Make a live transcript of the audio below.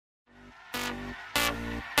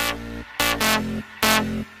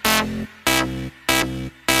It's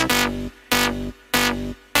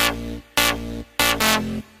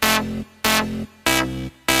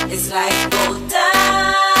like gold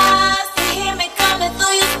dust. You hear me coming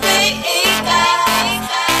through your speakers.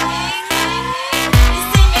 You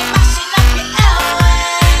see me mashing up your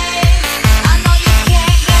airwaves. I know you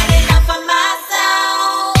can't get enough of my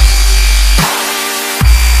sound.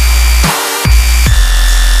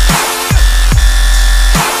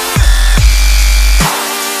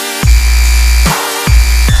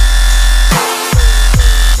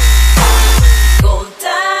 Gold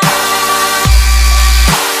dust.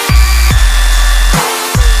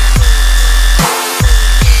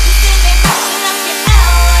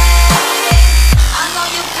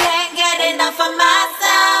 For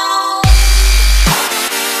myself.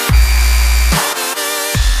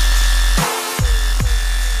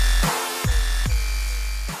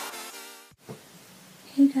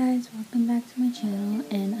 Hey guys, welcome back to my channel,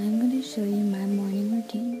 and I'm going to show you my morning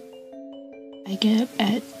routine. I get up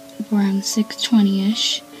at around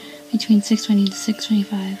 6:20ish, between 6:20 to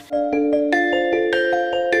 6:25.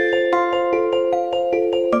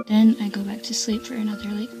 Then I go back to sleep for another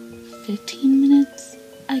like 15 minutes,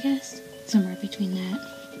 I guess. Somewhere between that.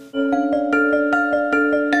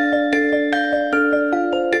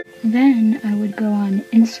 Then I would go on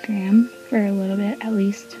Instagram for a little bit, at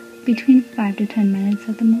least between 5 to 10 minutes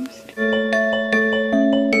at the most.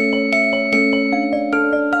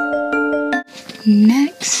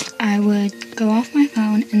 Next, I would go off my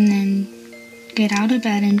phone and then get out of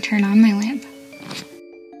bed and turn on my lamp.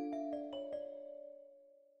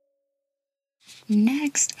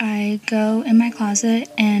 Next, I go in my closet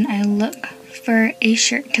and I look for a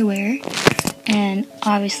shirt to wear, and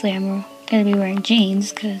obviously I'm going to be wearing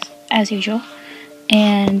jeans, because as usual,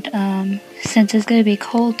 and since it's going to be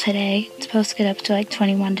cold today, it's supposed to get up to like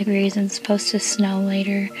 21 degrees and it's supposed to snow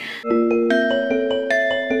later, I'm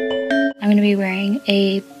going to be wearing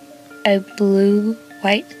a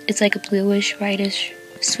blue-white, it's like a bluish, whitish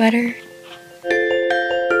sweater.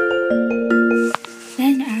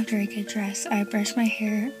 Then after I get dressed, I brush my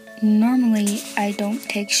hair. Normally, I don't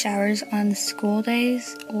take showers on the school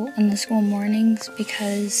days, or on the school mornings,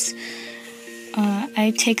 because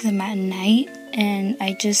I take them at night, and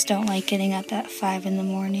I just don't like getting up at 5 in the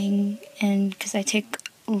morning, and because I take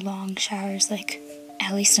long showers, like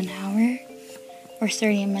at least an hour, or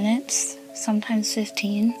 30 minutes, sometimes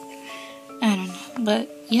 15. I don't know, but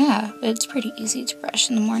yeah, it's pretty easy to brush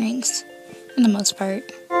in the mornings, for the most part.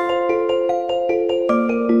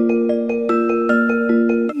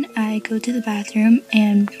 I go to the bathroom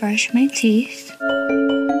and brush my teeth.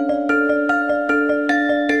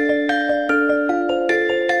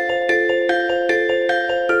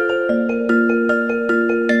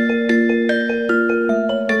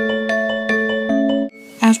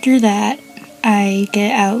 After that, I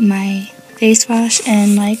get out my face wash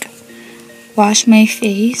and like wash my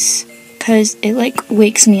face, because it like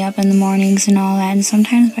wakes me up in the mornings and all that, and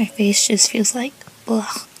sometimes my face just feels like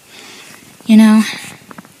ugh, you know.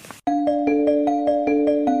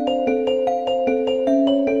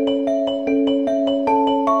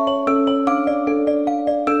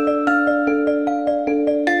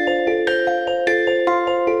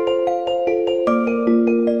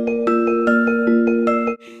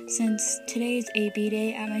 Since today's AB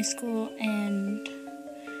day at my school and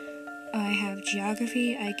I have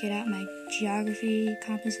geography, I get out my geography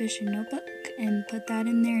composition notebook and put that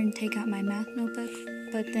in there and take out my math notebook.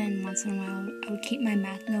 But then once in a while, I would keep my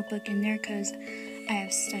math notebook in there because I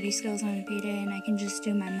have study skills on AB day and I can just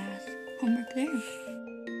do my math homework there.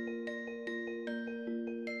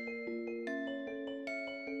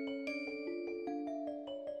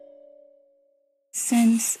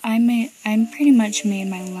 Since I'm pretty much made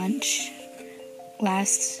my lunch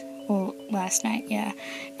last night, yeah.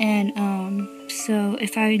 And so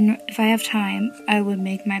if I have time, I would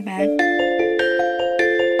make my bed.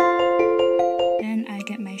 Then I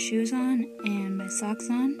get my shoes on and my socks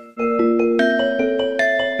on.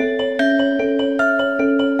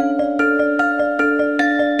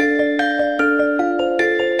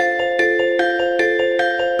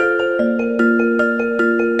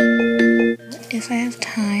 If I have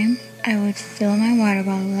time, I would fill my water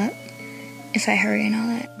bottle up if I hurry and all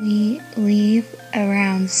that. We leave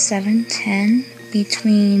around 7:10,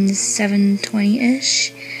 between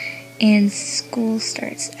 7:20ish, and school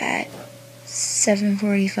starts at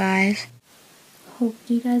 7:45. Hope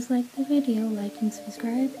you guys liked the video. Like and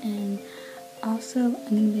subscribe, and also I'm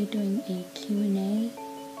going to be doing a Q&A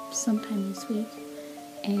sometime this week,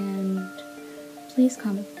 and please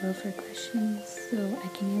comment below for questions so I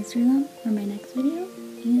can answer them for my next video.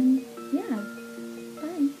 And yeah.